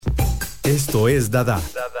Esto es DADA.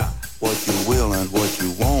 What you will and what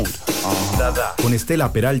you won't. DADA. Con Estela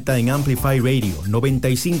Peralta en Amplify Radio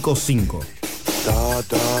 95.5. Da,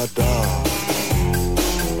 da, da.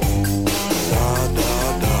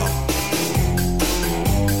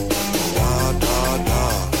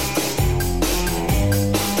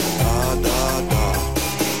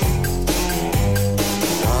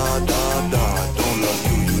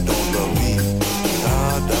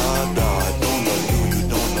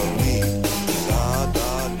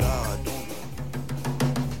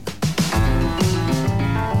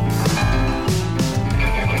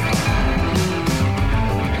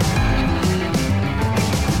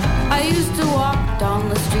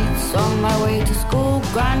 On my way to school,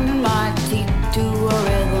 grinding my teeth to a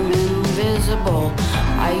rhythm invisible.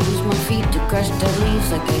 I use my feet to crush dead leaves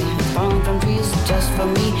like they had fallen from trees, just for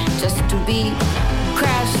me, just to be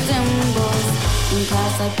crash cymbals. In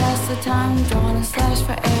class I passed the time, drawing a slash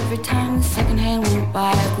for every time the second hand went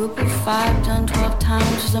by. A group of 5 done 12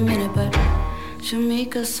 times was a minute, but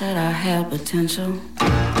Shamika said I had potential.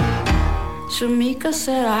 Shamika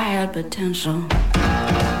said I had potential.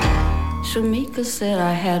 Shamika said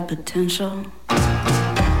I had potential.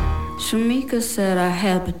 Shamika said I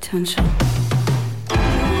had potential.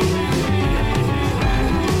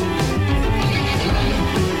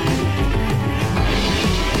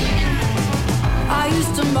 I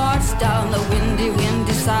used to march down the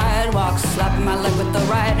windy sidewalk, slapping my leg with the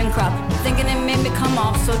riding crop, thinking it made me come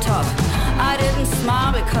off so tough. I didn't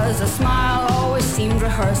smile because a smile always seemed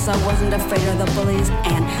rehearsed. I wasn't afraid of the bullies,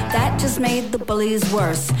 and that just made the bullies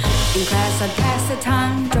worse. In class I'd pass the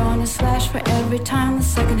time, drawing a slash for every time the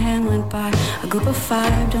second hand went by. A group of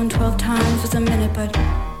 5 done 12 times was a minute, but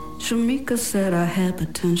Shamika said I had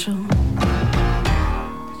potential.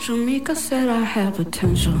 Shamika said I had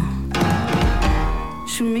potential.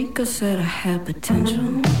 Shamika said I had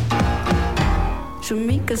potential.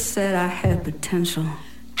 Shamika said I had potential.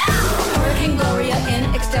 Hurricane Gloria in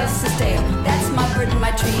ecstasy stale. That's my bird and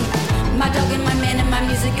my tree. My dog and my man and my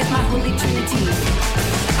music is my holy trinity.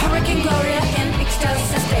 Hurricane Gloria in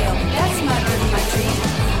ecstasy stale. That's my bird and my tree.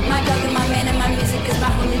 My dog and my man and my music is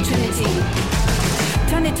my holy trinity.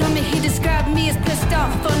 Tony told me he described me as pissed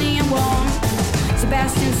off, funny and warm.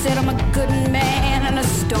 Sebastian said I'm a good man in a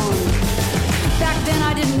storm. Back then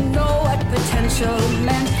I didn't know what potential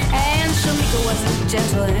meant, and Shamika wasn't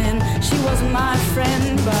gentle and she wasn't my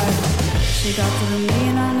friend, but she got through to me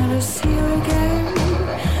and I'll never see her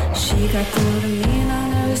again. She got through to me and I'll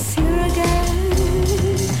never see her again.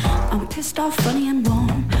 I'm pissed off, funny and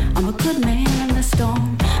warm. I'm a good man in the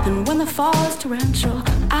storm, and when the fall is torrential,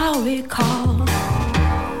 I'll recall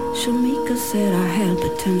Shamika said I had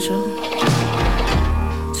potential.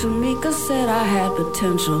 Shamika said I had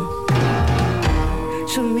potential.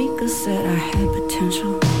 Shamika said I had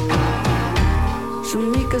potential.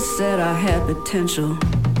 Shamika said I had potential.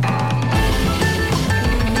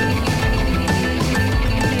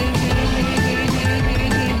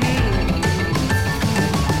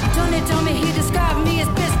 Tony told me he described me as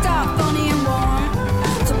pissed off, funny and warm.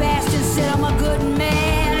 Sebastian said I'm a good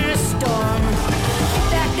man in a storm.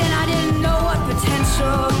 Back then I didn't know what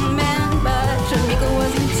potential meant, but Shamika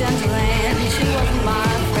wasn't gentle and she wasn't my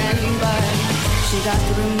friend, but she got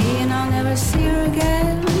through to me and I'll never see her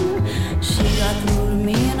again. She got through to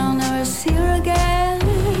me and I'll never see her again.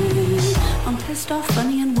 I'm pissed off,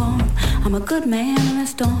 funny and warm. I'm a good man in a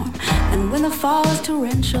storm, and when the fall is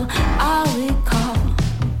torrential, I'll recall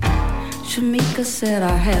Shamika said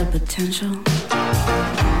I had potential.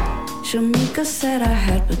 Shamika said I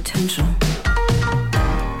had potential.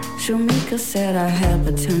 Shamika said I had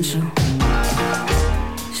potential.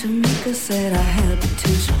 Shamika said I had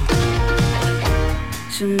potential.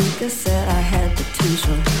 Shamika said I had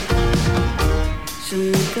potential.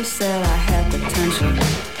 Shamika said I had potential.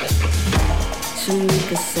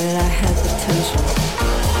 Shamika said I had potential.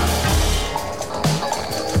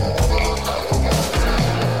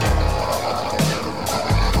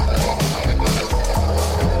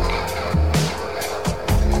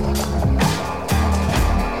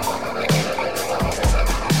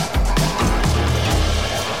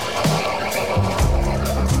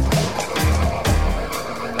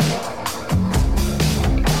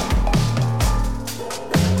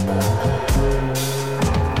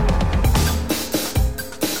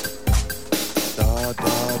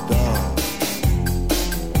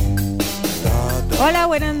 Hola,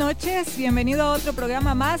 buenas noches, bienvenido a otro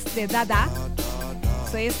programa más de DADA.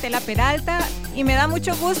 Soy Estela Peralta y me da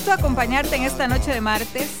mucho gusto acompañarte en esta noche de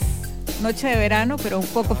martes, noche de verano, pero un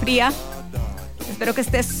poco fría. Espero que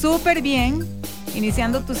estés súper bien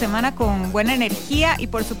iniciando tu semana con buena energía y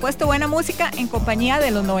por supuesto buena música en compañía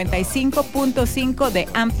de los 95.5 de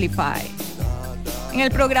Amplify. En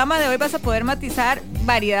el programa de hoy vas a poder matizar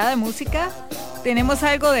variedad de música. Tenemos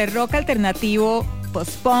algo de rock alternativo,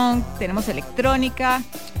 post-punk, tenemos electrónica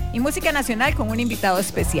y música nacional con un invitado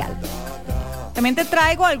especial. También te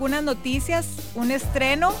traigo algunas noticias, un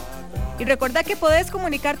estreno y recuerda que podés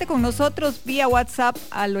comunicarte con nosotros vía WhatsApp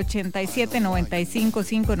al 87 95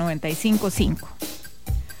 5 95 5.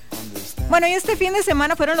 Bueno, y este fin de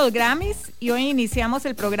semana fueron los Grammys y hoy iniciamos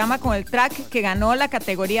el programa con el track que ganó la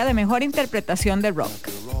categoría de mejor interpretación de rock.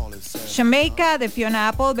 Jamaica de Fiona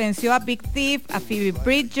Apple venció a Big Thief, a Phoebe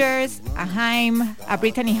Bridgers, a Haim, a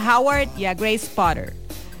Brittany Howard y a Grace Potter.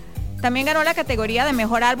 También ganó la categoría de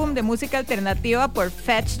mejor álbum de música alternativa por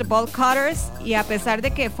Fetch the Ball Cutters y a pesar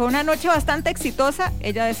de que fue una noche bastante exitosa,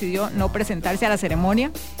 ella decidió no presentarse a la ceremonia.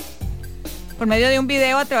 Por medio de un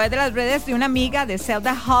video a través de las redes de una amiga de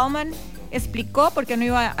Zelda Hallman, explicó por qué no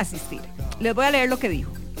iba a asistir. Les voy a leer lo que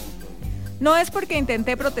dijo. No es porque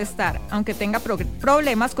intenté protestar, aunque tenga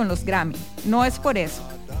problemas con los Grammy. No es por eso.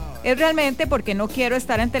 Es realmente porque no quiero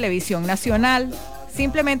estar en televisión nacional.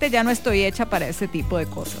 Simplemente ya no estoy hecha para ese tipo de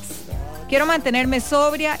cosas. Quiero mantenerme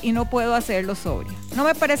sobria y no puedo hacerlo sobria. No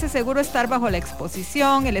me parece seguro estar bajo la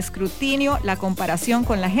exposición, el escrutinio, la comparación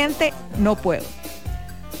con la gente. No puedo.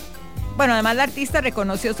 Bueno, además la artista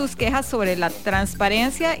reconoció sus quejas sobre la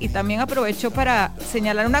transparencia y también aprovechó para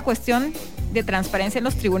señalar una cuestión de transparencia en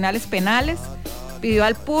los tribunales penales. Pidió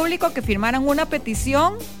al público que firmaran una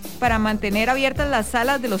petición para mantener abiertas las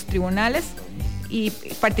salas de los tribunales y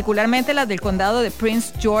particularmente las del condado de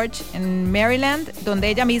Prince George en Maryland, donde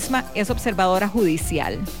ella misma es observadora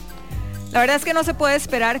judicial. La verdad es que no se puede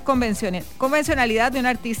esperar convencionalidad de un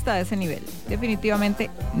artista de ese nivel. Definitivamente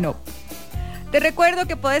no. Te recuerdo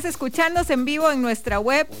que puedes escucharnos en vivo en nuestra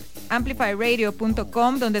web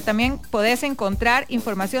amplifyradio.com, donde también puedes encontrar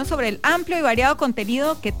información sobre el amplio y variado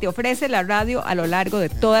contenido que te ofrece la radio a lo largo de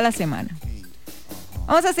toda la semana.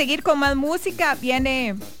 Vamos a seguir con más música.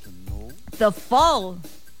 Viene The Fall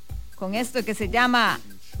con esto que se llama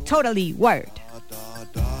Totally Wired.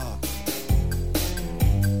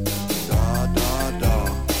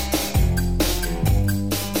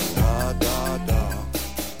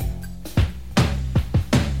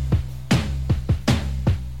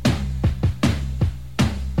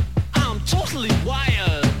 Totally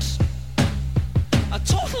wired.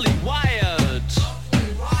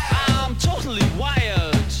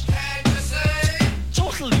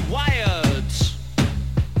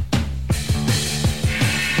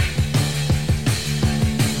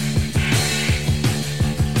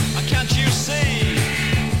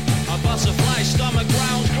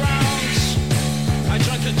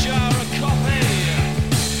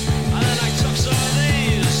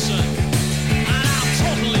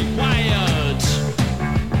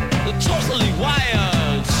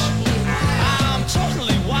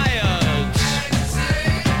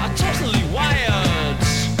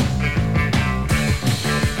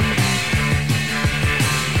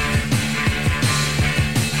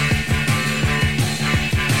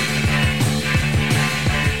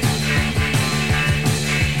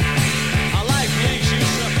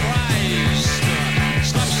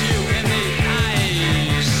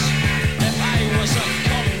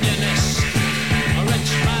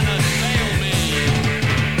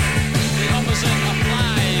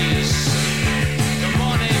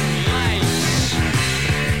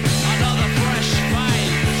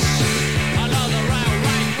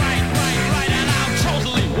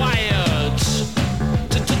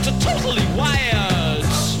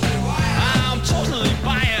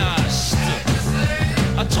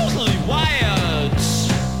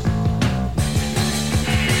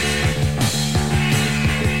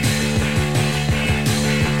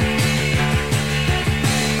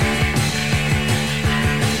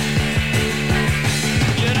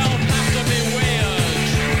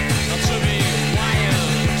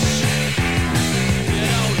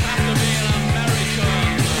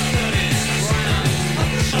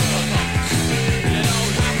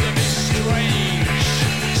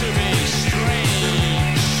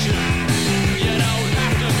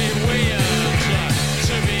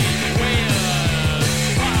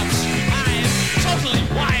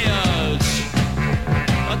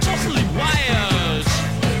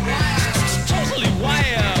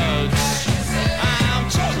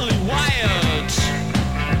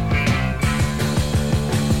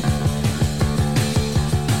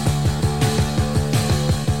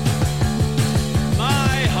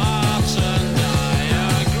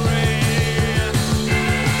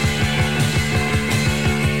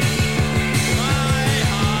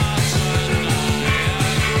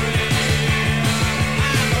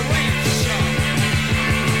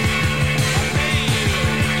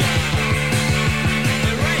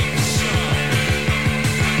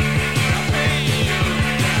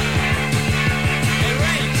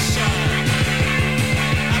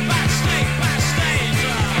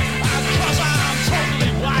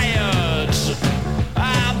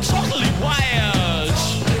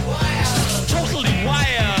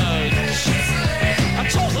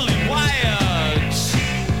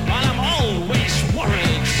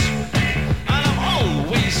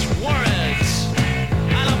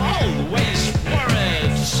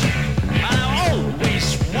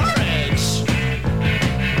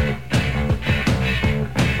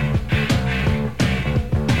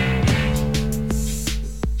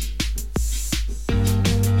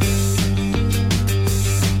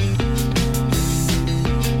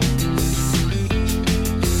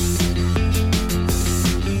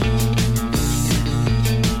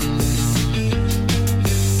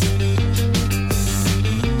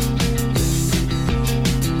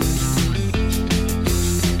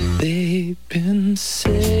 and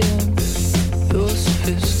saying you're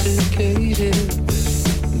sophisticated.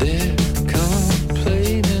 They're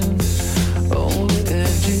complaining, only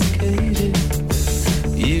educated.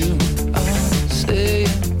 You are saying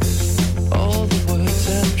all the words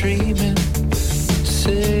I'm dreaming.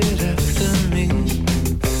 Say it after me.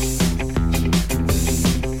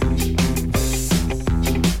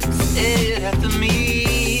 Say it after me.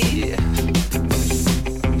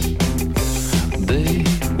 They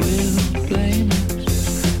will blame us,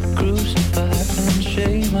 crucify and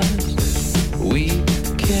shame us. We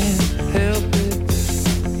can't help it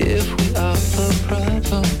if we are the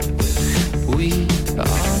problem. We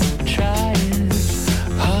are trying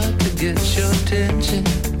hard to get your attention,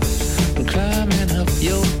 climbing up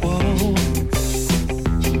your wall.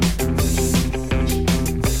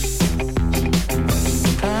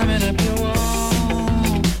 Climbing up your wall.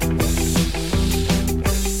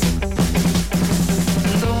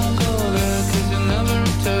 Don't go there, 'cause you never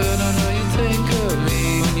return. I know you think of me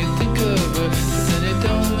when you think of her, but then it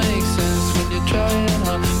don't make sense when you're trying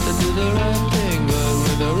hard to do the right thing, but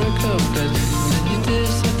with a recompense. And then you did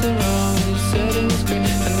something wrong, you said it was great,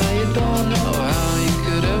 and now you don't know how you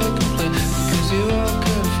could ever complain, because you're all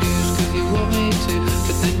confused, 'cause you want me to,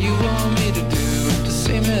 but then you want me to do the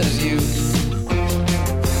same as you.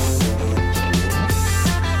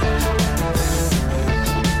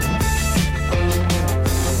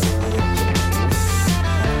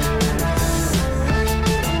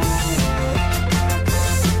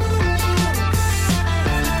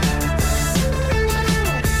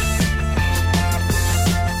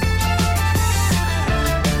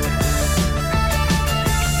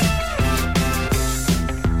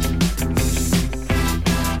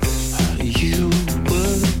 You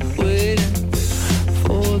were waiting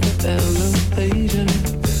for the elevator.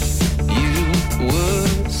 You were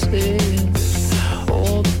saying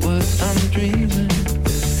all the words I'm dreaming.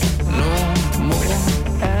 No more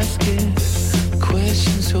asking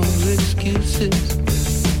questions or excuses.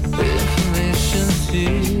 Information's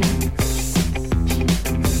here.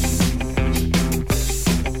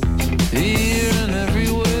 Here and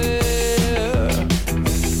everywhere.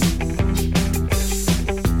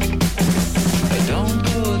 Don't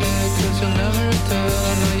go there, 'cause you'll never return.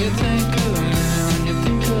 I know you think of me when you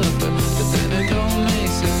think of her, but then it don't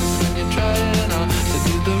make sense when you're trying hard to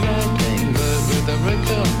do the right thing, but with a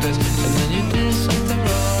recompense. And then you did something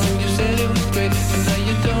wrong, you said it was great, and now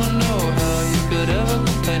you don't know how you could ever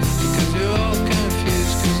complain, because you're all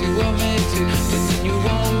confused, 'cause you want me to, but then you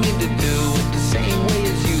want me to do it the same way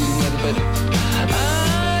as you. But I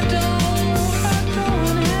don't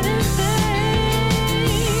anything.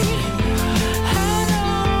 I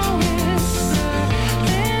know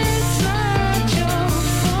it's not your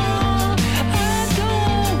fault. I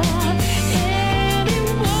don't want anyone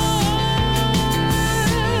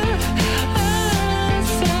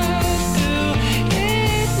else to do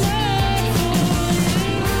it not for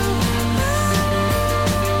you.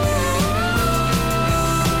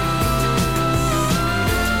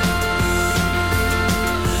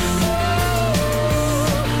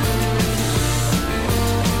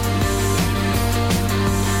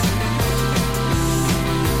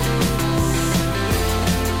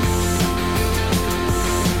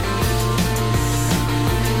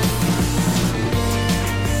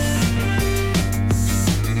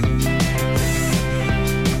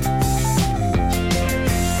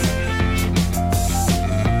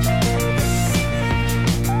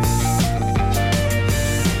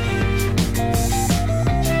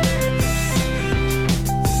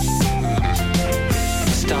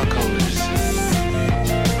 Stockholders.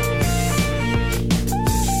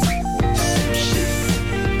 Same shit,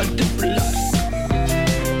 a different lot.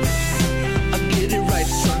 I get it right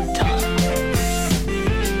sometime.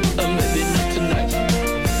 Maybe not tonight.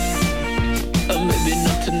 Maybe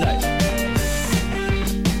not tonight.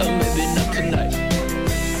 Maybe not tonight.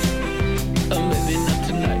 Maybe not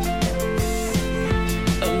tonight.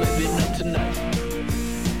 Maybe not tonight.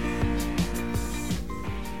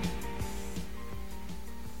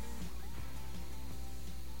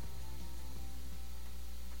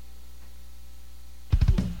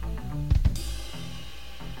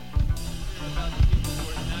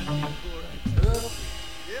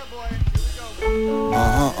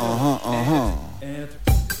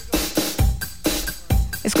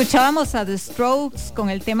 Escuchábamos a The Strokes con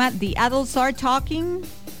el tema The Adults Are Talking,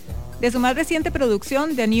 de su más reciente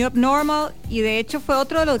producción, The New Abnormal, y de hecho fue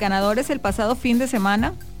otro de los ganadores el pasado fin de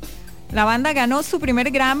semana. La banda ganó su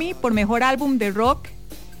primer Grammy por mejor álbum de rock.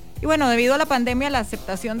 Y bueno, debido a la pandemia, la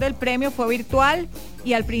aceptación del premio fue virtual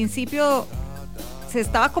y al principio se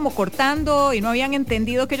estaba como cortando y no habían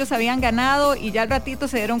entendido que ellos habían ganado, y ya al ratito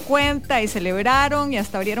se dieron cuenta y celebraron y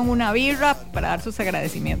hasta abrieron una birra para dar sus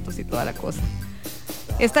agradecimientos y toda la cosa.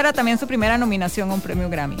 Esta era también su primera nominación a un premio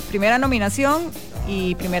Grammy. Primera nominación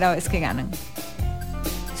y primera vez que ganan.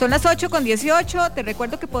 Son las 8:18. Te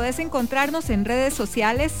recuerdo que podés encontrarnos en redes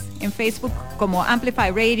sociales, en Facebook como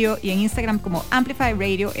Amplify Radio y en Instagram como Amplify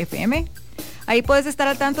Radio FM. Ahí puedes estar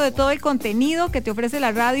al tanto de todo el contenido que te ofrece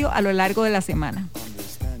la radio a lo largo de la semana.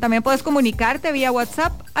 También puedes comunicarte vía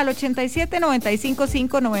WhatsApp al 87 95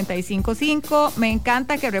 5 95 5. Me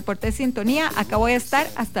encanta que reportes sintonía. Acá voy a estar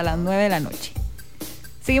hasta las 9 de la noche.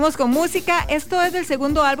 Seguimos con música. Esto es del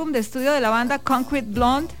segundo álbum de estudio de la banda Concrete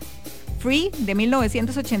Blonde, Free, de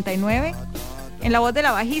 1989, en la voz de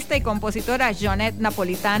la bajista y compositora Jonette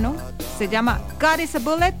Napolitano. Se llama God is a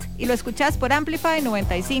Bullet y lo escuchás por Amplify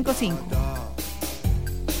 95.5.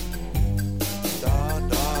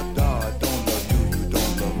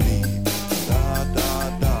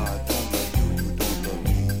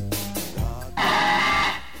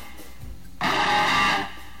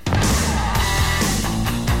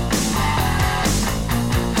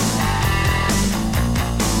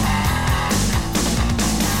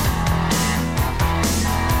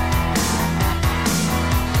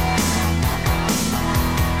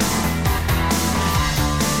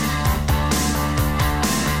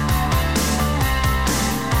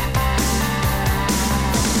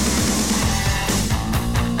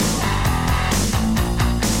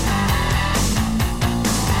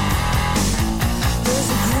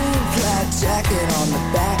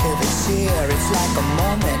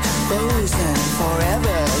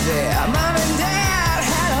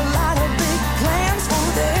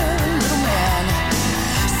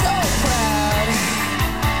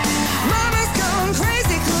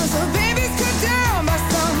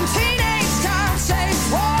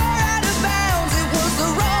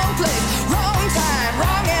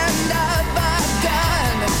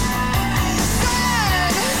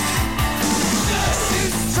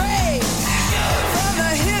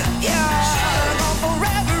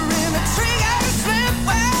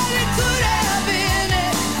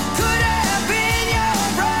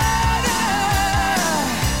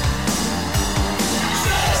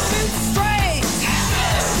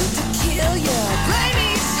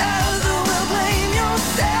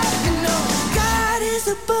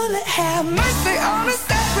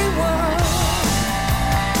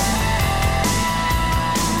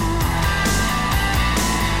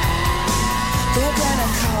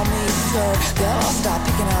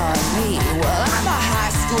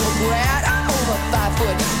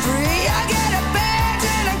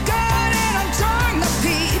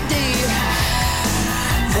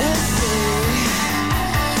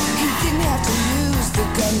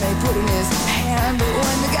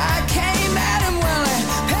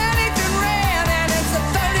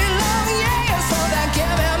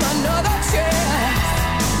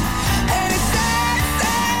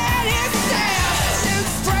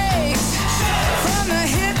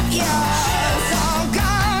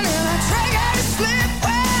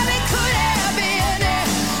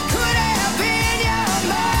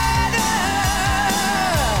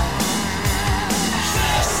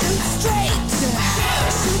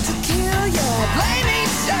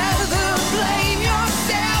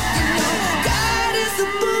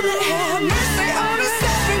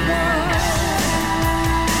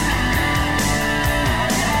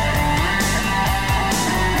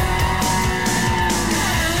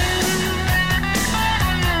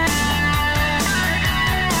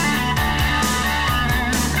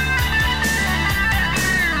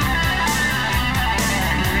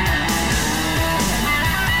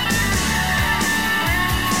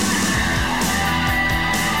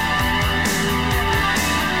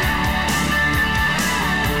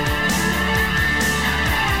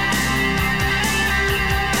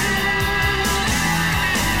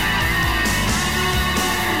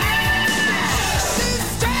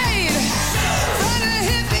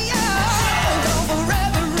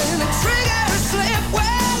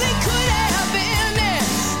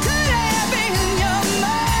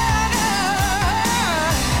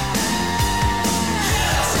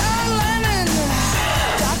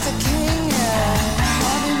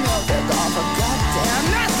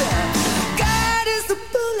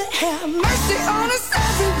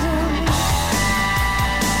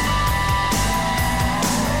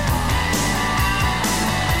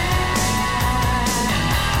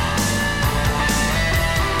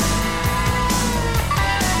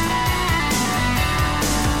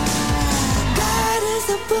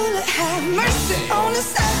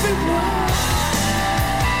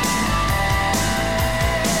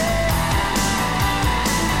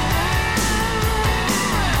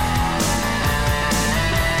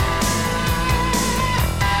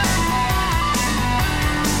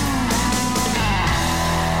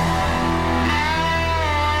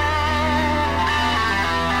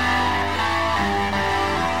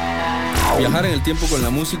 Viajar en el tiempo con la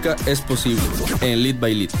música es posible en Lead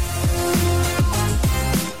by Lead.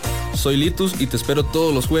 Soy Litus y te espero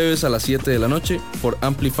todos los jueves a las 7 de la noche por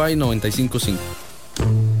Amplify 95.5.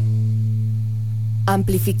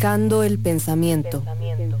 Amplificando el pensamiento.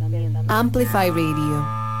 Amplify Radio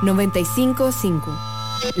 95.5.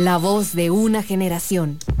 La voz de una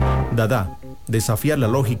generación. DADA. Desafiar la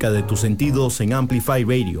lógica de tus sentidos en Amplify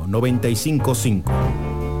Radio 95.5.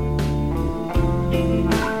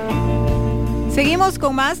 Seguimos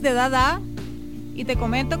con más de DADA y te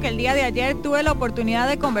comento que el día de ayer tuve la oportunidad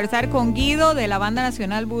de conversar con Guido de la Banda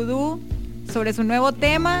Nacional Vudú sobre su nuevo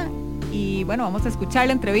tema y bueno, vamos a escuchar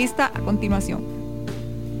la entrevista a continuación.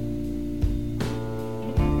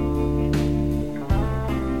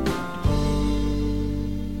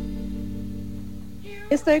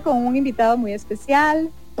 Estoy con un invitado muy especial,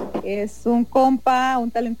 es un compa, un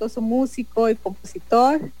talentoso músico y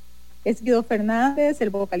compositor, es Guido Fernández, el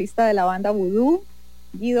vocalista de la banda Vudú.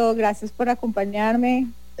 Guido, gracias por acompañarme.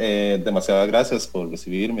 Demasiadas gracias por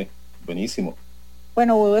recibirme, buenísimo.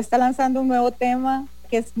 Bueno, Vudú está lanzando un nuevo tema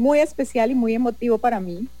que es muy especial y muy emotivo para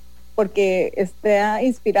mí, porque está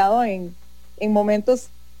inspirado en momentos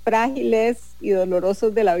frágiles y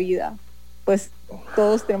dolorosos de la vida. Pues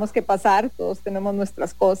todos tenemos que pasar, todos tenemos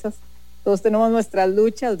nuestras cosas, todos tenemos nuestras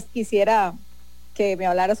luchas. Quisiera que me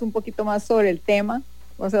hablaras un poquito más sobre el tema.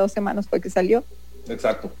 Hace 2 semanas fue que salió.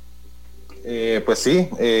 Exacto. Pues sí,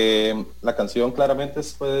 la canción claramente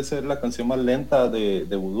puede ser la canción más lenta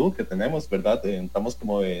de Vudú que tenemos, ¿verdad? Estamos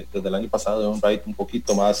como desde el año pasado de un ride un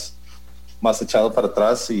poquito más echado para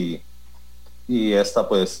atrás y esta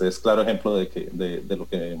pues es claro ejemplo de lo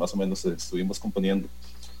que más o menos estuvimos componiendo.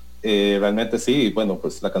 Realmente sí, bueno,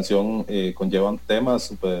 pues la canción conlleva un tema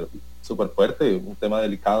súper fuerte, un tema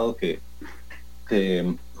delicado que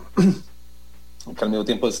al mismo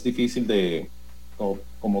tiempo es difícil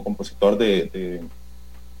como compositor de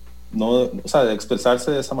expresarse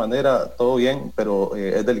de esa manera, todo bien, pero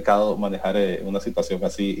es delicado manejar una situación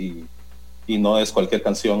así y no es cualquier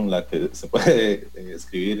canción la que se puede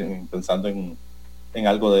escribir pensando en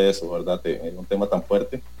algo de eso, ¿verdad? En un tema tan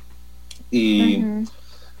fuerte.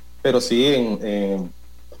 Pero sí,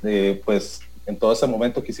 pues en todo ese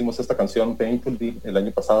momento que hicimos esta canción Painfully, el año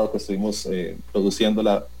pasado que estuvimos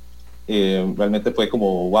produciéndola, realmente fue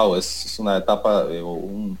como, wow, es una etapa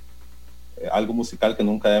algo musical que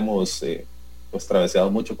nunca hemos pues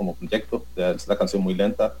traveseado mucho como proyecto. Es la canción muy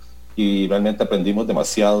lenta y realmente aprendimos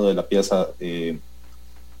demasiado de la pieza.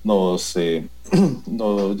 Yo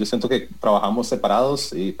siento que trabajamos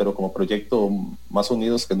separados, pero como proyecto más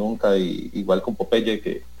unidos que nunca, y igual con Popeye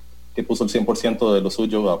que puso el 100% de lo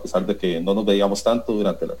suyo a pesar de que no nos veíamos tanto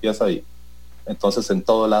durante la pieza, y entonces en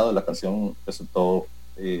todo lado la canción resultó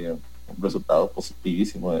un resultado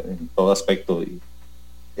positivísimo en todo aspecto y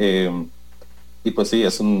pues sí,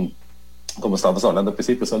 como estábamos hablando al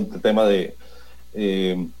principio, es un tema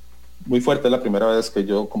muy fuerte. Es la primera vez que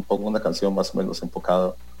yo compongo una canción más o menos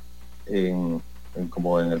enfocada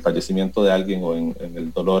como en el fallecimiento de alguien o en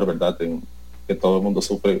el dolor, ¿verdad? Que todo el mundo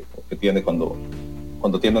sufre o que tiene cuando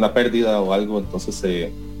tiene una pérdida o algo. Entonces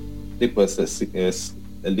pues es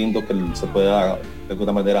lindo que se pueda de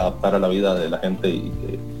alguna manera adaptar a la vida de la gente y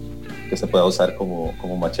que se pueda usar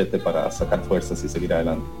como machete para sacar fuerzas y seguir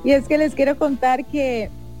adelante. Y es que les quiero contar que,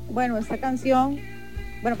 bueno, esta canción,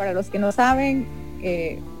 bueno, para los que no saben,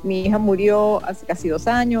 mi hija murió hace casi 2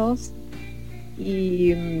 años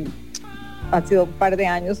y ha sido un par de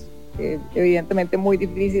años evidentemente muy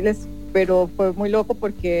difíciles, pero fue muy loco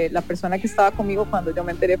porque la persona que estaba conmigo cuando yo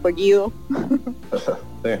me enteré fue Guido.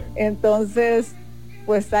 Sí. Entonces,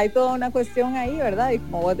 pues hay toda una cuestión ahí, ¿verdad? Y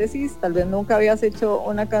como vos decís, tal vez nunca habías hecho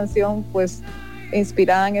una canción pues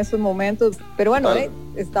inspirada en esos momentos, pero bueno, claro.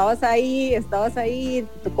 Estabas ahí,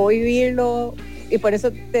 te tocó vivirlo, y por eso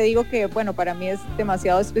te digo que, bueno, para mí es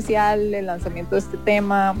demasiado especial el lanzamiento de este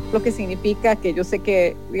tema, lo que significa que yo sé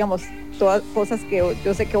que, digamos, todas cosas que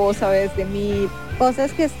yo sé que vos sabés de mí,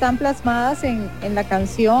 cosas que están plasmadas en la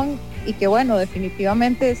canción y que, bueno,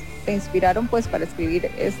 definitivamente te inspiraron pues para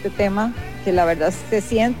escribir este tema, que la verdad se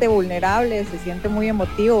siente vulnerable, se siente muy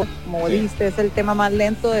emotivo, como sí. Dijiste, es el tema más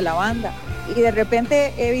lento de la banda. Y de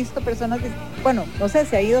repente he visto personas, bueno, no sé,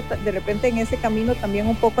 se ha ido de repente en ese camino también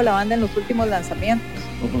un poco la banda en los últimos lanzamientos.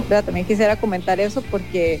 Uh-huh. Pero también quisiera comentar eso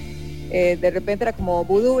porque de repente era como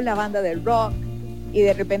Vudú, la banda del rock, y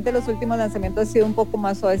de repente los últimos lanzamientos han sido un poco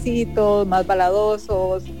más suavecitos, más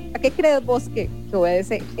baladosos. ¿A qué crees vos que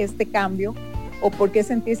obedece este cambio? ¿O por qué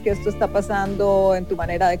sentís que esto está pasando en tu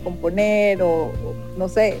manera de componer? O no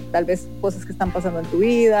sé, tal vez cosas que están pasando en tu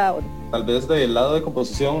vida. Tal vez del lado de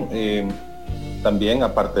composición, también,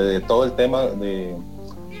 aparte de todo el tema de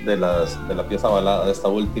de la pieza balada de esta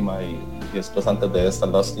última y después antes de esta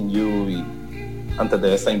Lost in You y antes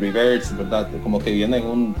de esta In Reverse, ¿verdad? Como que viene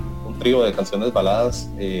un trío de canciones baladas.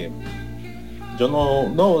 Yo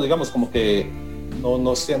no, digamos, como que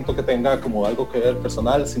no siento que tenga como algo que ver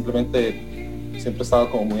personal, simplemente siempre he estado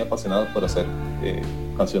como muy apasionado por hacer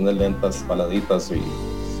canciones lentas, baladitas, y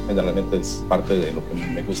generalmente es parte de lo que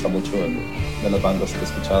me gusta mucho de las bandas que he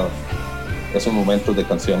escuchado. Esos momentos de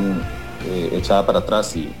canción echada para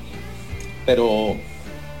atrás, pero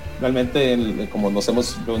realmente como nos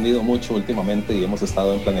hemos reunido mucho últimamente y hemos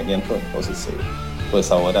estado en planeamiento, entonces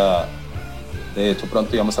pues ahora de hecho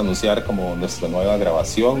pronto íbamos a anunciar como nuestra nueva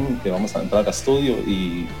grabación, que vamos a entrar a estudio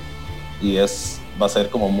y va a ser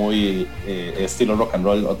como muy estilo rock and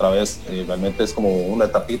roll otra vez. Realmente es como una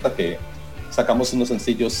etapita que sacamos unos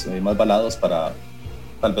sencillos más balados para,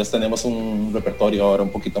 tal vez tenemos un repertorio ahora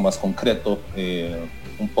un poquito más concreto,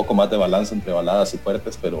 un poco más de balance entre baladas y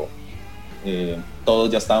fuertes, pero todos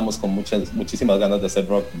ya estábamos con muchísimas ganas de hacer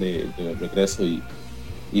rock de regreso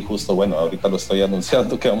y justo, bueno, ahorita lo estoy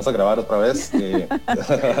anunciando que vamos a grabar otra vez.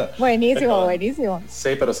 Buenísimo, buenísimo. Sí,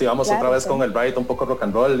 pero sí, vamos otra vez con el ride un poco rock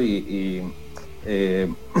and roll y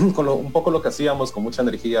con un poco lo que hacíamos, con mucha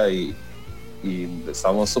energía y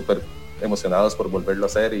estamos súper emocionados por volverlo a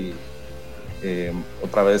hacer y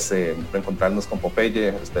otra vez reencontrarnos con Popeye.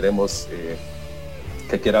 Esperemos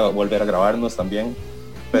que quiera volver a grabarnos también,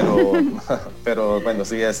 pero bueno,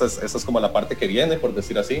 sí, esa es como la parte que viene, por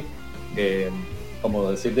decir así.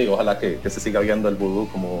 Como decir, digo, ojalá que se siga viendo el vudú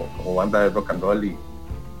como banda de rock and roll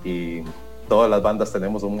y todas las bandas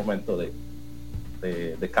tenemos un momento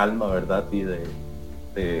de calma, ¿verdad? Y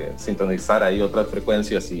de sintonizar ahí otras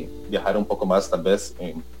frecuencias y viajar un poco más, tal vez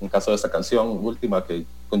en caso de esta canción última, que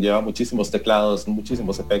conlleva muchísimos teclados,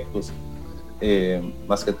 muchísimos efectos,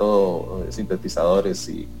 más que todo sintetizadores,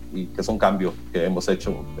 y que es un cambio que hemos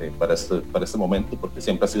hecho para este momento, porque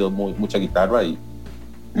siempre ha sido mucha guitarra y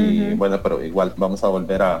bueno, pero igual vamos a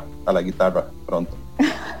volver a la guitarra pronto.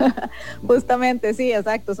 Justamente, sí,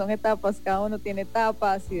 exacto, son etapas, cada uno tiene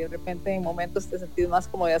etapas y de repente en momentos te sentís más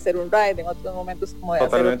como de hacer un ride, en otros momentos como de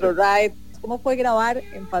Totalmente. hacer otro ride. ¿Cómo fue grabar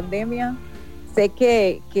en pandemia? Sé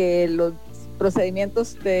que los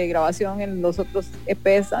procedimientos de grabación en los otros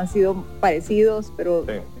EPs han sido parecidos, pero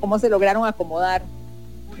sí, ¿cómo se lograron acomodar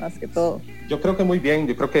más que todo? Yo creo que muy bien,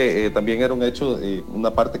 yo creo que también era un hecho,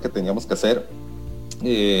 una parte que teníamos que hacer,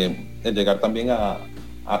 el llegar también a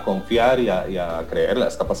confiar y a creer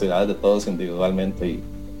las capacidades de todos individualmente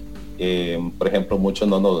y por ejemplo muchos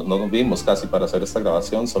no nos vimos casi para hacer esta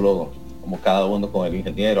grabación, solo como cada uno con el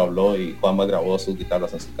ingeniero habló y Juanma grabó sus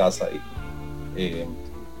guitarras en su casa y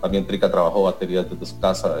también Trica trabajó baterías desde su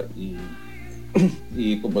casa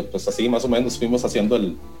y pues así más o menos fuimos haciendo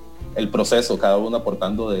el proceso, cada uno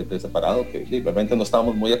aportando de separado, que realmente no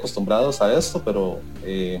estábamos muy acostumbrados a esto, pero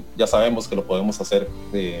ya sabemos que lo podemos hacer,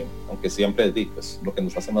 aunque siempre pues, lo que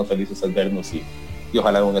nos hace más felices es vernos y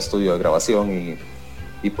ojalá en un estudio de grabación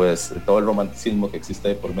y pues todo el romanticismo que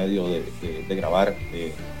existe por medio de grabar,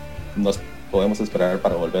 nos podemos esperar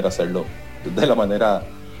para volver a hacerlo de la manera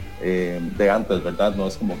de antes, ¿verdad? No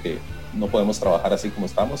es como que no podemos trabajar así como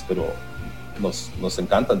estamos, pero nos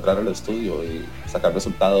encanta entrar al estudio y sacar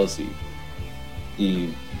resultados y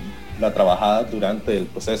la trabajada durante el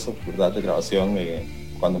proceso, ¿verdad?, de grabación,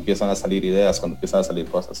 cuando empiezan a salir ideas, cuando empiezan a salir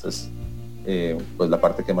cosas, es pues la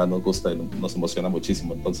parte que más nos gusta y nos emociona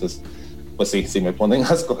muchísimo. Entonces, pues sí, si me ponen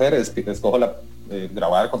a escoger, escojo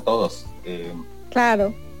grabar con todos.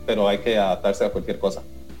 Claro. Pero hay que adaptarse a cualquier cosa.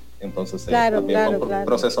 Entonces, también un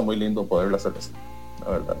proceso muy lindo poderlo hacer así,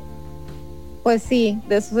 la verdad. Pues sí,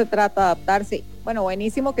 de eso se trata, adaptarse. Bueno,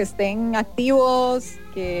 buenísimo que estén activos,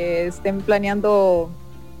 que estén planeando,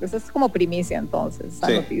 eso es como primicia entonces, esa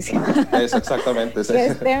noticia. Es exactamente. Sí.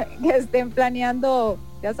 Que estén planeando,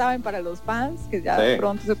 ya saben, para los fans, que ya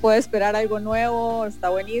pronto se puede esperar algo nuevo, está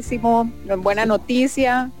buenísimo, buena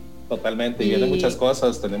noticia. Totalmente, y vienen muchas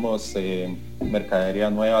cosas, tenemos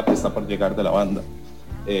mercadería nueva que está por llegar de la banda.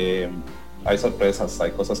 Hay sorpresas,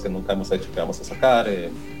 hay cosas que nunca hemos hecho que vamos a sacar,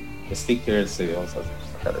 stickers, vamos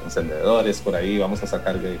a sacar encendedores por ahí, vamos a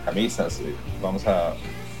sacar camisas, vamos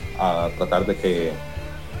a tratar de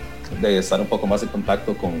estar un poco más en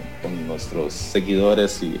contacto con nuestros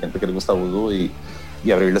seguidores y gente que les gusta vudú y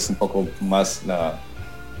abrirles un poco más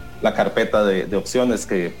la carpeta de opciones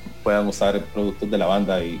que puedan usar productos de la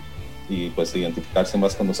banda y pues identificarse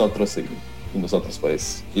más con nosotros y nosotros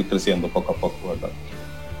pues ir creciendo poco a poco, ¿verdad?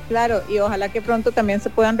 Claro, y ojalá que pronto también se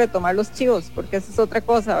puedan retomar los chivos, porque esa es otra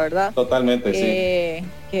cosa, ¿verdad? Totalmente, sí.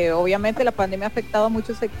 Que obviamente la pandemia ha afectado a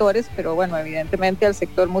muchos sectores, pero bueno, evidentemente al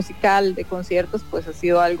sector musical de conciertos, pues ha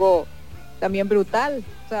sido algo también brutal,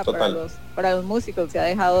 o sea, para los músicos se ha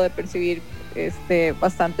dejado de percibir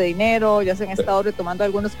bastante dinero, ya se han estado retomando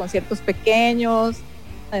algunos conciertos pequeños,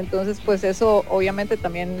 entonces pues eso obviamente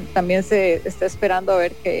también se está esperando a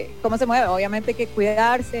ver cómo se mueve. Obviamente hay que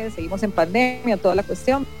cuidarse, seguimos en pandemia, toda la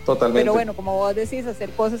cuestión. Totalmente. Pero bueno, como vos decís, hacer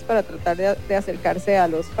cosas para tratar de acercarse a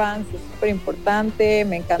los fans es súper importante.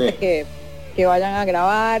 Me encanta que vayan a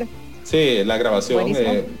grabar. Sí, la grabación,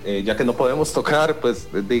 ya que no podemos tocar, pues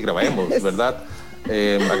grabemos, ¿verdad?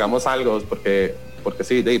 Hagamos algo, porque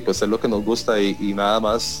sí, pues es lo que nos gusta y nada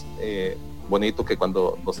más bonito que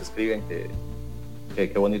cuando nos escriben que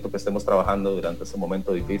qué bonito que estemos trabajando durante ese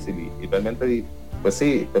momento difícil y realmente, pues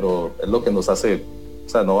sí, pero es lo que nos hace, o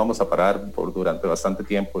sea, no vamos a parar durante bastante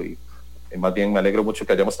tiempo y más bien me alegro mucho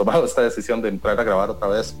que hayamos tomado esta decisión de entrar a grabar otra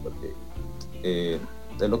vez, porque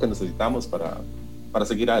es lo que necesitamos para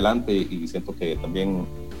seguir adelante y siento que también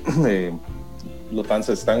los fans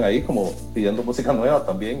están ahí como pidiendo música nueva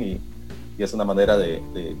también y es una manera de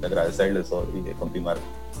agradecerles y de continuar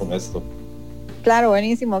con esto. Claro,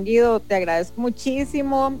 buenísimo, Guido, te agradezco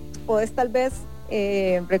muchísimo. Puedes tal vez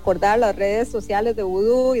recordar las redes sociales de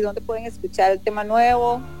Voodoo y dónde pueden escuchar el tema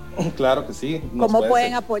nuevo. Claro que sí. ¿Cómo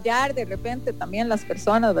pueden apoyar de repente también las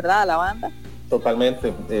personas, verdad, a la banda?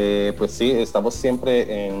 Totalmente, pues sí, estamos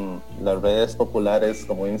siempre en las redes populares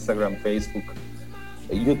como Instagram, Facebook,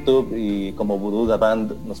 YouTube y como Voodoo The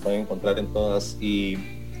Band nos pueden encontrar en todas y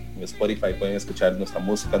en Spotify pueden escuchar nuestra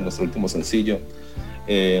música, nuestro último sencillo.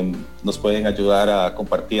 Nos pueden ayudar a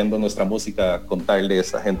compartiendo nuestra música,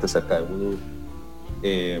 contarles a gente cerca de Voodoo,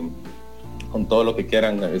 con todo lo que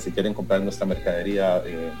quieran. Si quieren comprar nuestra mercadería,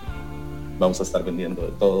 vamos a estar vendiendo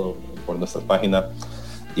de todo por nuestra página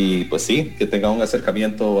y pues sí, que tengan un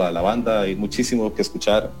acercamiento a la banda. Hay muchísimo que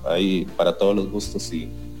escuchar ahí para todos los gustos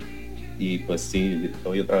y pues sí,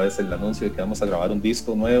 doy otra vez el anuncio de que vamos a grabar un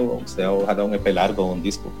disco nuevo, o sea, ojalá un EP largo o un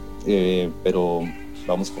disco, pero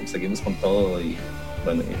seguimos con todo y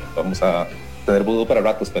bueno, vamos a tener Voodoo para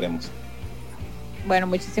rato, esperemos. Bueno,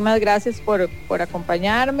 muchísimas gracias por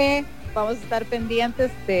acompañarme. Vamos a estar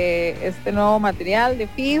pendientes de este nuevo material de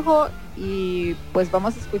fijo y pues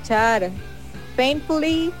vamos a escuchar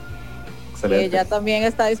Painfully, que ya también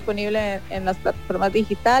está disponible en las plataformas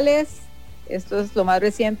digitales. Esto es lo más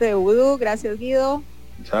reciente de Voodoo. Gracias, Guido.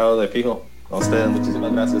 Chao, de fijo. A ustedes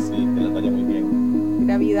muchísimas gracias y que les vaya muy bien.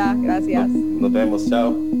 Pura vida, gracias. Nos vemos,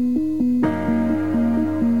 chao.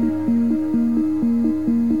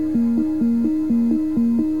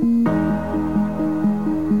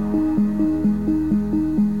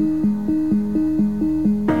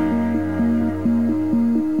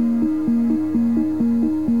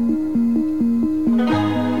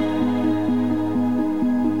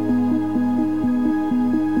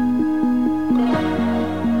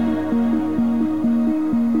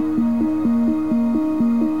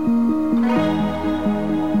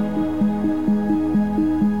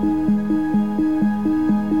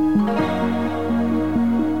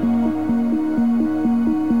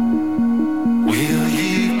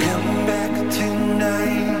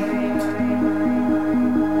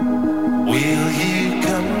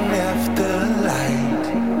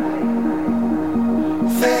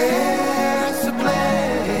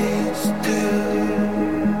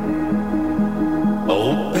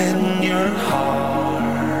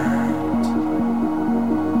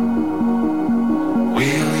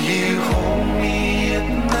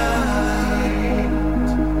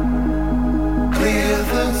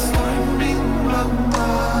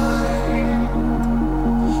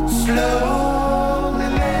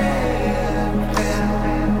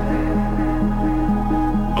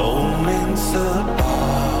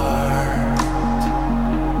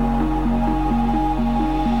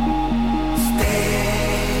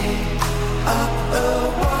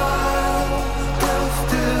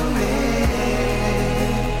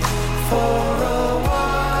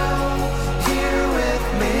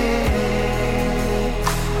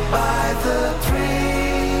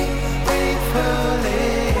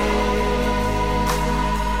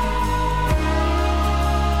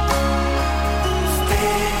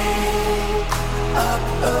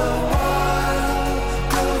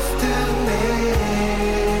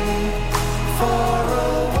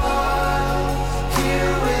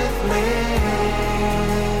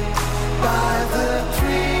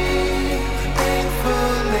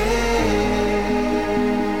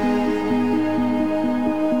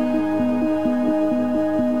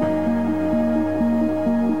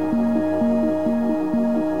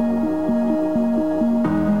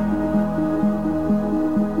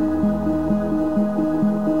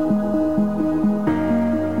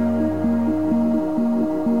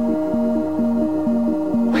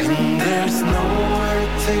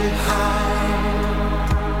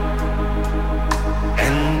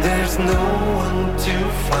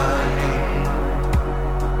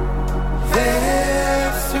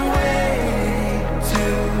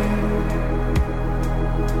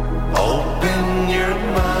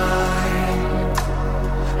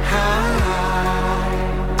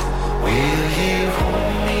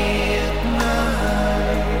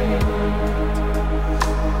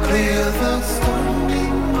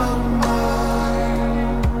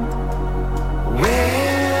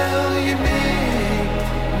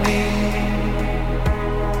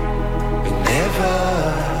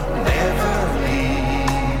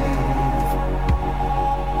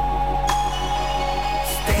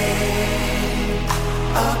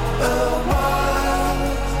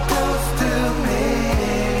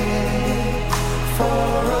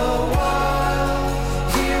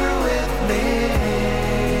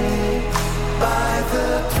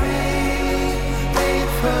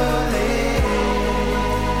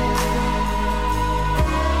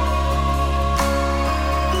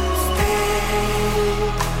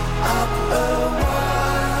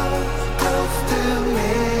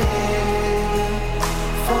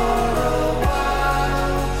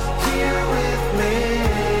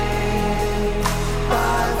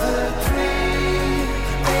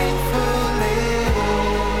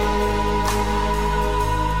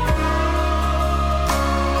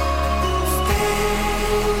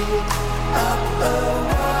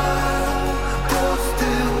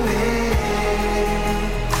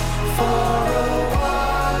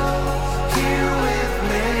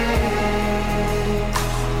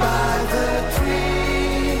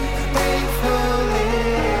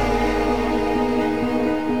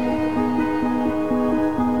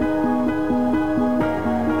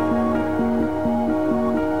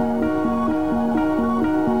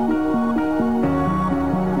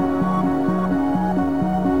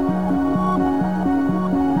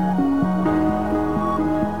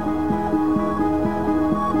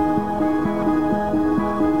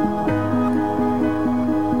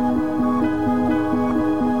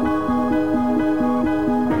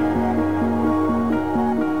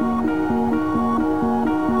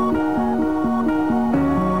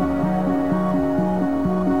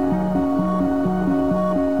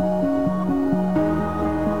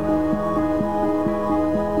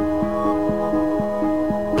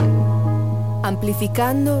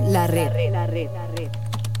 Amplificando la red.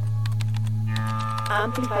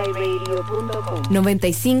 Amplifyradio.com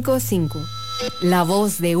 95.5. La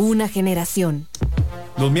voz de una generación.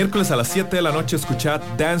 Los miércoles a las 7 de la noche escuchad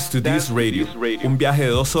Dance to This Radio, un viaje de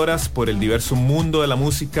 2 horas por el diverso mundo de la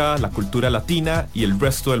música, la cultura latina y el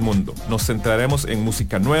resto del mundo. Nos centraremos en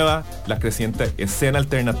música nueva, la creciente escena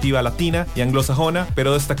alternativa latina y anglosajona,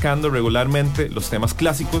 pero destacando regularmente los temas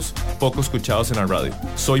clásicos poco escuchados en la radio.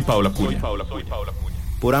 Soy Paula Cunha.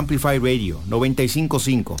 Por Amplify Radio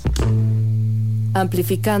 95.5.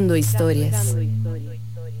 Amplificando historias.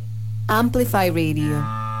 Amplify Radio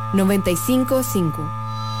 95.5.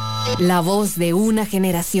 La voz de una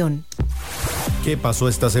generación. ¿Qué pasó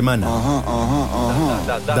esta semana?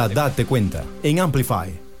 DADA te cuenta en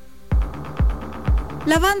Amplify.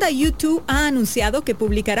 La banda U2 ha anunciado que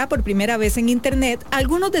publicará por primera vez en internet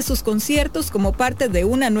algunos de sus conciertos como parte de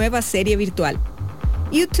una nueva serie virtual.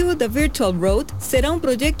 U2 The Virtual Road será un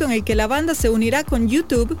proyecto en el que la banda se unirá con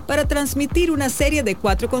YouTube para transmitir una serie de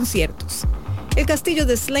 4 conciertos. El Castillo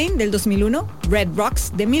de Slane del 2001, Red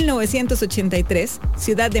Rocks de 1983,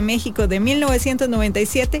 Ciudad de México de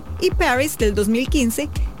 1997 y Paris del 2015,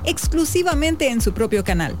 exclusivamente en su propio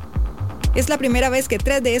canal. Es la primera vez que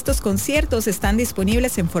 3 de estos conciertos están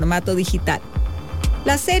disponibles en formato digital.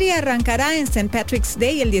 La serie arrancará en St. Patrick's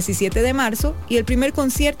Day el 17 de marzo y el primer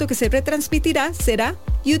concierto que se retransmitirá será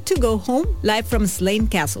U2 Go Home Live from Slane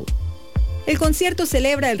Castle. El concierto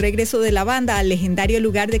celebra el regreso de la banda al legendario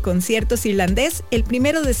lugar de conciertos irlandés el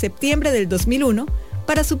 1 de septiembre del 2001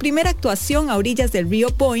 para su primera actuación a orillas del río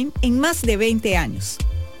Boyne en más de 20 años.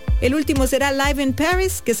 El último será Live in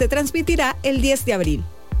Paris, que se transmitirá el 10 de abril.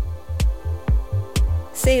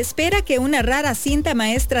 Se espera que una rara cinta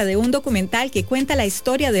maestra de un documental que cuenta la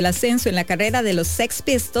historia del ascenso en la carrera de los Sex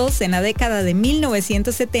Pistols en la década de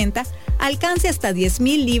 1970 alcance hasta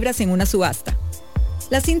 10,000 libras en una subasta.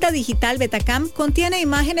 La cinta digital Betacam contiene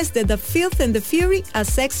imágenes de The Filth and the Fury, a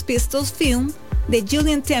Sex Pistols film de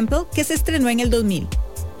Julian Temple que se estrenó en el 2000.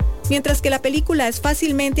 Mientras que la película es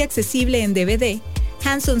fácilmente accesible en DVD,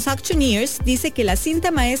 Hanson's Auctioneers dice que la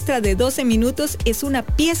cinta maestra de 12 minutos es una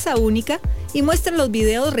pieza única y muestra los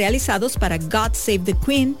videos realizados para God Save the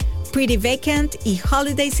Queen, Pretty Vacant y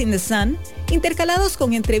Holidays in the Sun, intercalados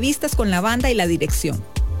con entrevistas con la banda y la dirección.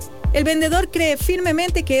 El vendedor cree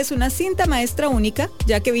firmemente que es una cinta maestra única,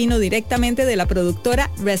 ya que vino directamente de la productora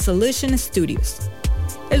Resolution Studios.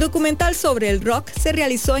 El documental sobre el rock se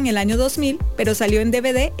realizó en el año 2000, pero salió en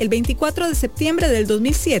DVD el 24 de septiembre del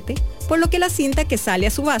 2007, por lo que la cinta que sale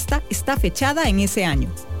a subasta está fechada en ese año.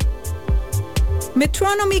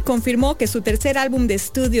 Metronomy confirmó que su tercer álbum de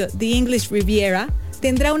estudio, The English Riviera,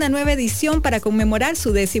 tendrá una nueva edición para conmemorar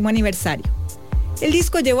su 10º aniversario. El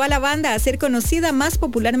disco llevó a la banda a ser conocida más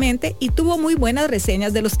popularmente y tuvo muy buenas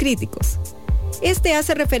reseñas de los críticos. Este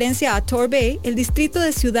hace referencia a Torbay, el distrito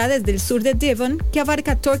de ciudades del sur de Devon que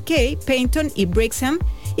abarca Torquay, Paignton y Brixham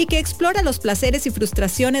y que explora los placeres y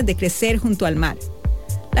frustraciones de crecer junto al mar.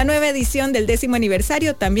 La nueva edición del 10º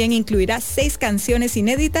aniversario también incluirá 6 canciones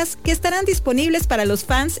inéditas que estarán disponibles para los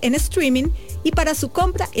fans en streaming y para su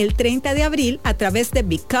compra el 30 de abril a través de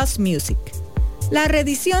Because Music. La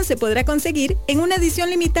reedición se podrá conseguir en una edición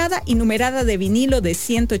limitada y numerada de vinilo de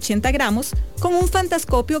 180 gramos con un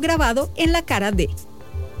fantascopio grabado en la cara D.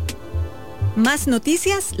 Más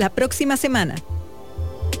noticias la próxima semana.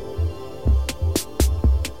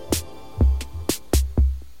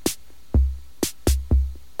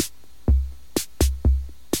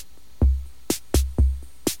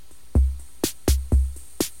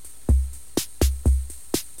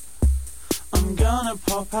 Gonna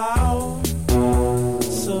pop out,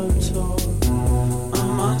 so tall,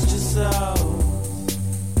 amongst yourselves.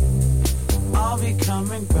 I'll be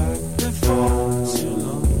coming back before too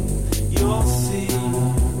long, you'll see.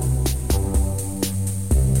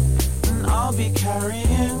 And I'll be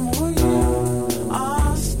carrying what you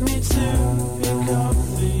asked me to pick up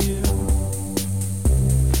for you.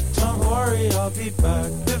 Don't worry, I'll be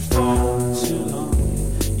back before too long,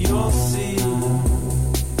 you'll see.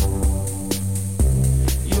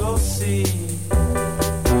 You'll see.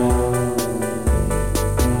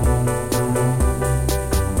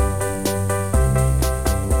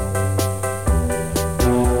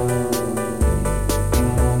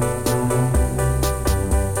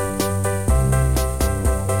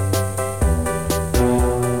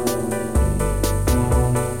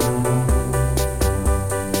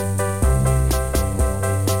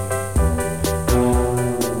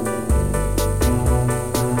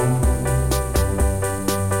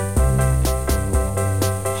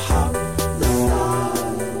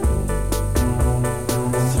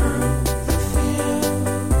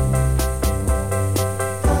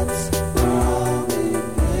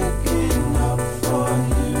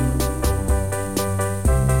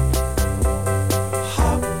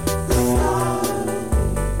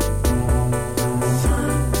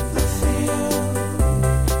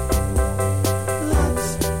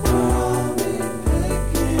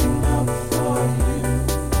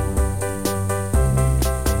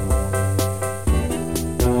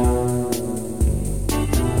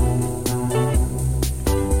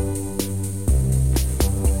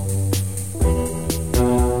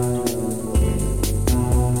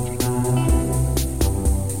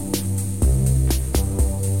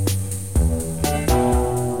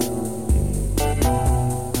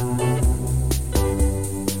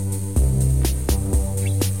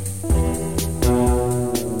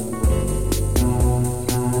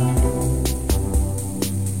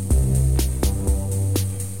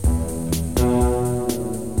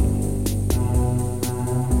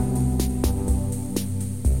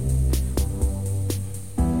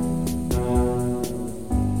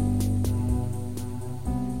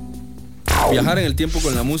 Viajar en el tiempo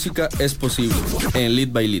con la música es posible en Lead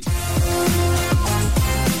by Lead.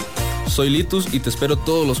 Soy Litus y te espero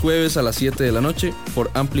todos los jueves a las 7 de la noche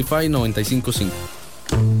por Amplify 95.5.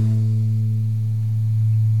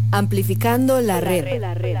 Amplificando la red.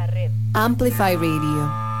 Amplify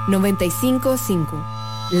Radio 95.5.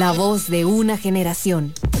 La voz de una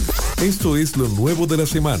generación. Esto es lo nuevo de la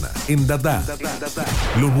semana en DADA.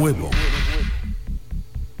 Lo nuevo.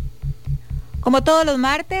 Como todos los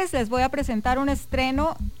martes, les voy a presentar un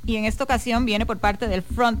estreno y en esta ocasión viene por parte del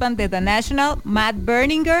frontman de The National, Matt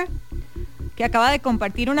Berninger, que acaba de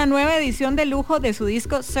compartir una nueva edición de lujo de su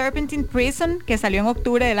disco Serpentine Prison, que salió en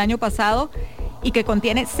octubre del año pasado y que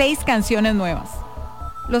contiene 6 canciones nuevas.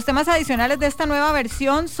 Los temas adicionales de esta nueva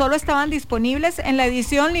versión solo estaban disponibles en la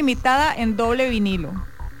edición limitada en doble vinilo.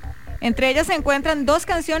 Entre ellas se encuentran 2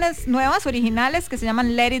 canciones nuevas originales que se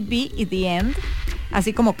llaman Let It Be y The End,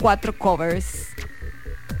 así como 4 covers.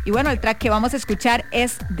 Y bueno, el track que vamos a escuchar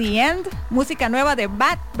es The End, música nueva de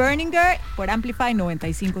Matt Berninger por Amplify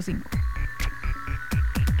 95.5.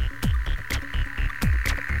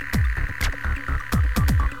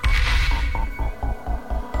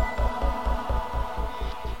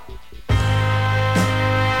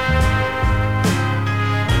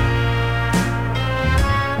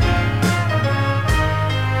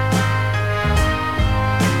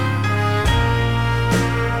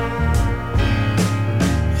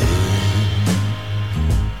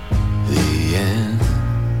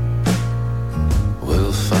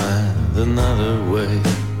 Another way,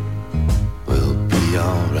 we'll be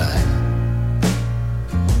alright.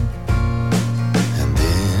 And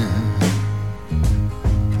in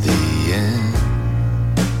the end,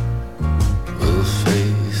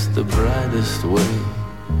 the brightest way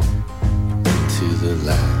to the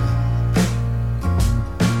light.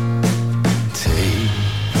 Take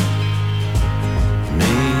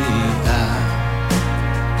me out,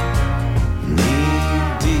 knee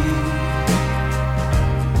deep,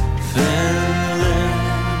 finland,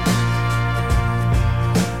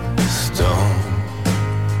 stone,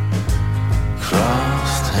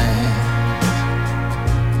 crossed hands,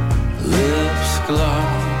 lips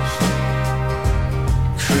glossed,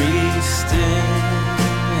 creased in.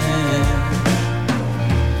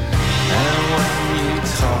 And when you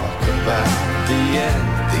talk about the end,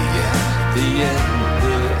 the end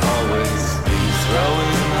will always be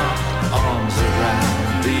throwing our arms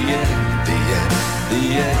around the end, the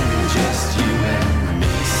end, just you and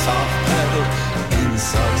me, soft pedal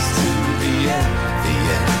insults to the end,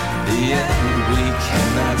 the end, we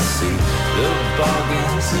cannot see the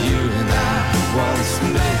bargains you and I once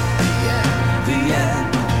made, the end.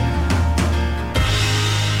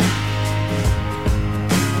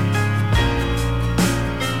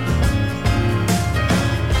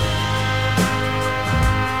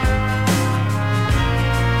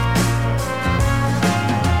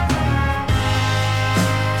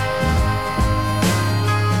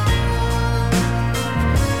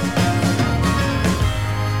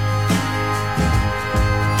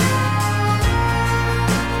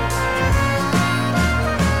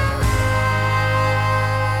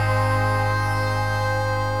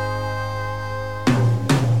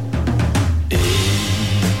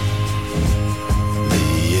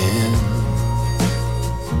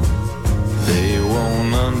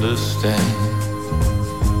 Understand,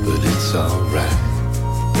 but it's alright.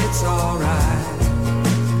 It's alright.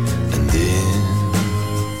 And in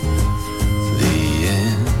the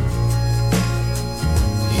end,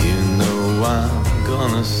 you know I'm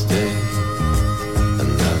gonna stay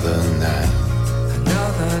another night.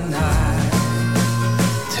 Another night.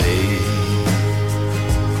 Take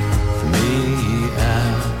me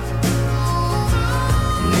out,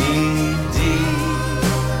 knee deep.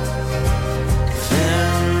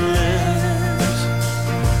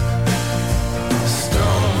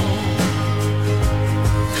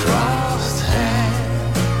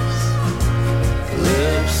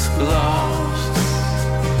 Lost,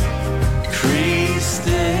 creased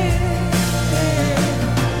in.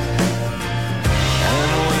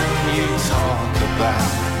 And when you talk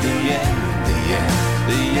about the end,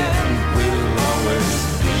 the end will always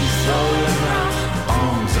be throwing our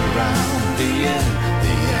arms around the end,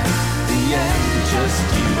 the end, just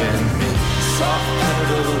you and me, soft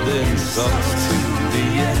pedaled insults to the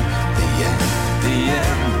end, the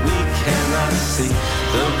end, we cannot see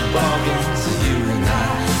the bargains you and I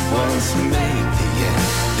once made,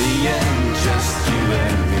 the end, just you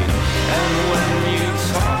and me. And when you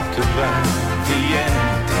talk about the end,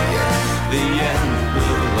 the end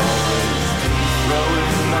will always be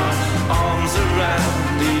throwing our arms around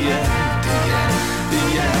the end, the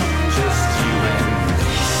end, just you and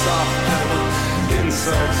me, soft pedal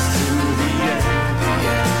insults to the end,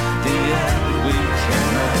 the end, we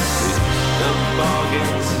cannot see the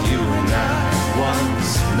bargains you and I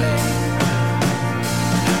once made.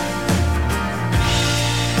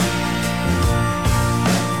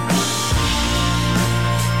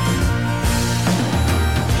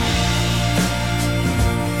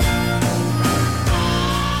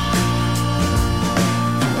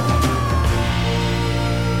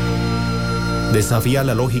 Desafía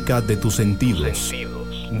la lógica de tus sentidos.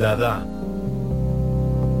 DADA.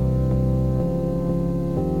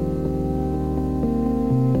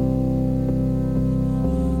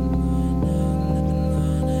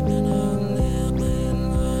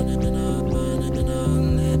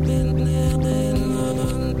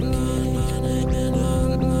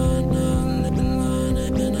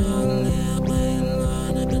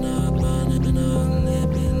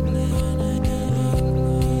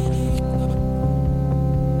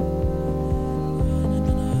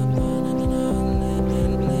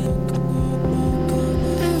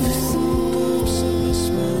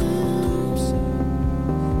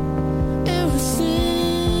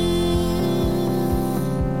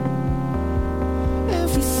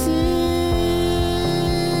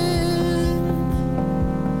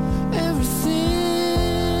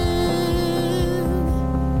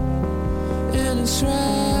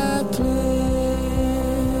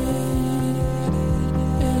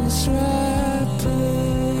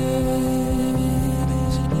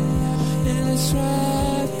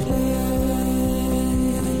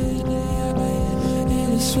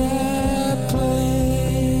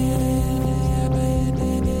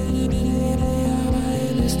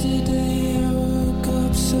 Yesterday I woke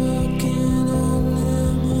up sucking on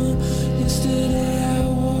lemon.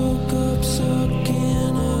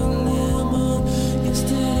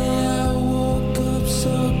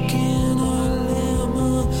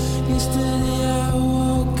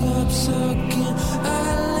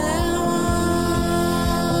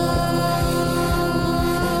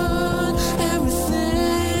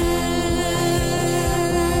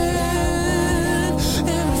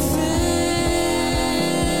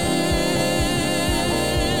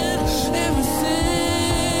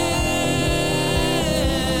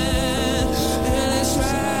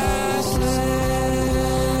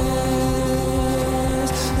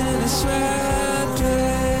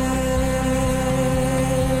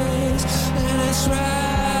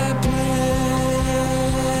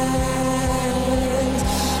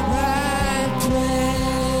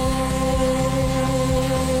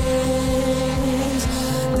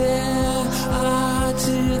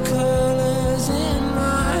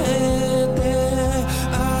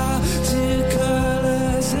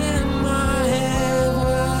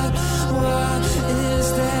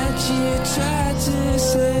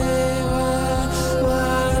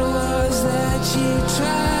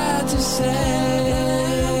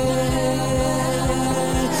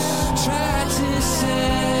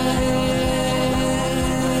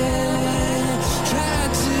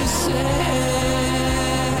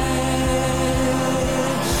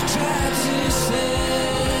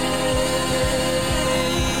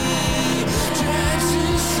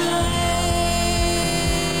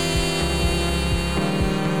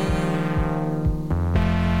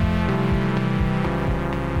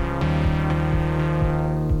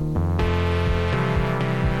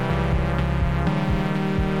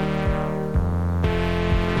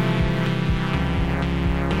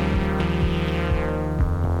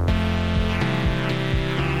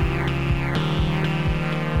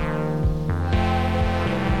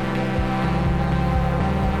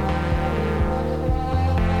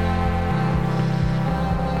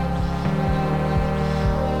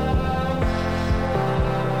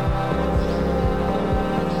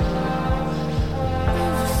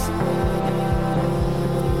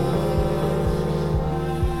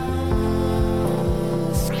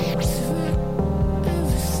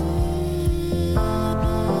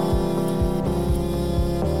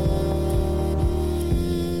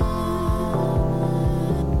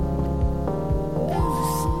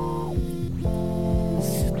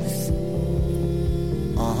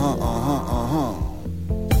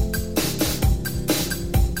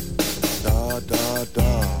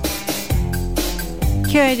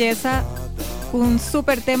 belleza, un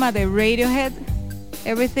super tema de Radiohead,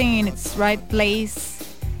 Everything in its Right Place,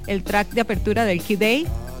 el track de apertura del Key Day.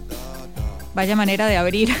 Vaya manera de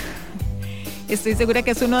abrir. Estoy segura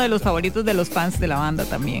que es uno de los favoritos de los fans de la banda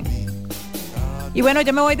también. Y bueno,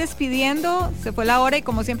 yo me voy despidiendo, se fue la hora y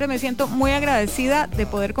como siempre me siento muy agradecida de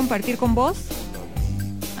poder compartir con vos.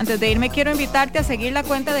 Antes de irme quiero invitarte a seguir la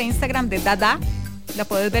cuenta de Instagram de DADA. La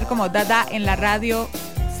puedes ver como DADA en la radio,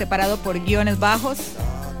 separado por guiones bajos.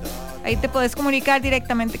 Ahí te puedes comunicar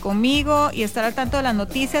directamente conmigo y estar al tanto de las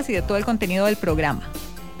noticias y de todo el contenido del programa.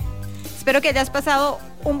 Espero que hayas pasado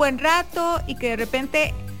un buen rato y que de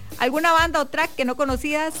repente alguna banda o track que no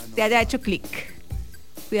conocías te haya hecho clic.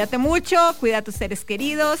 Cuídate mucho, cuida a tus seres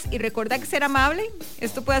queridos y recuerda que ser amable,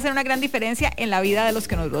 esto puede hacer una gran diferencia en la vida de los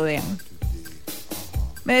que nos rodean.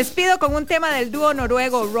 Me despido con un tema del dúo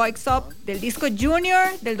noruego Roix Up del disco Junior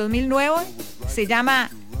del 2009. Se llama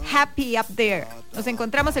Happy Up There. Nos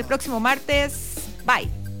encontramos el próximo martes.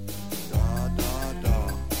 Bye.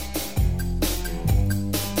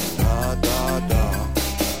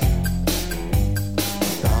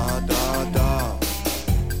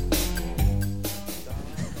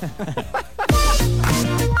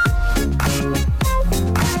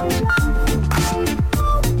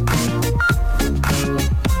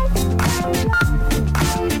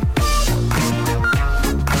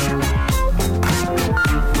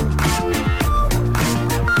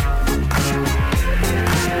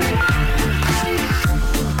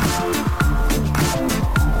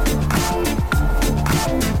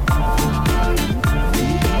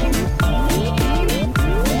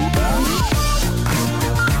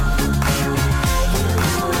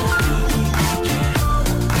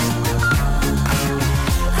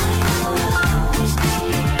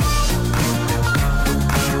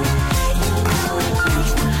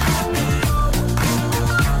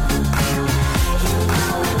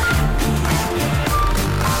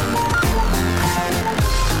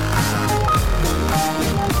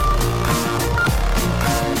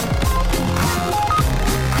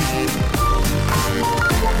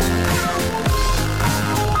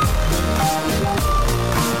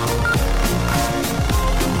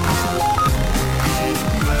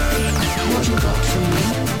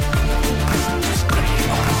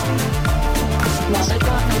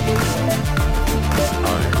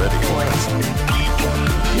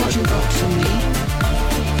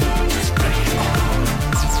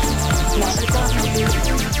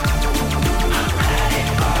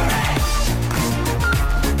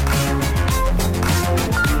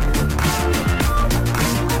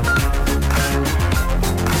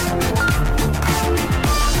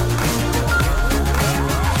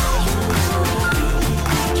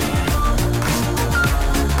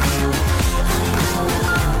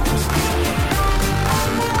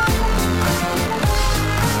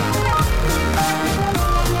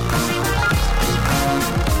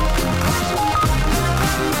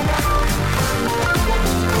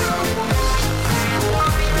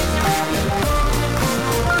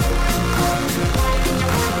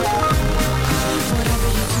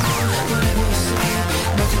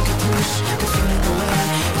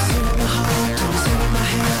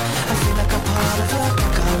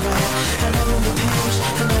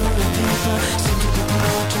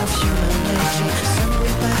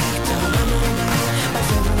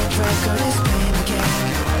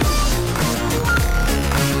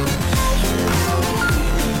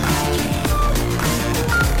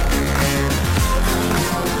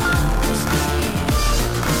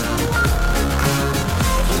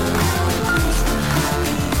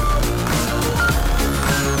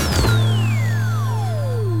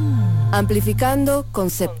 Amplificando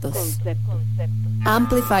conceptos.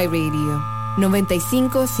 Amplify Radio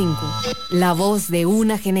 95.5. La voz de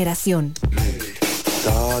una generación.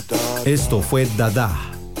 Esto fue DADA.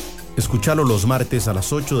 Escúchalo los martes a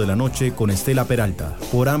las 8 de la noche con Estela Peralta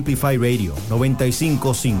por Amplify Radio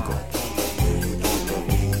 95.5.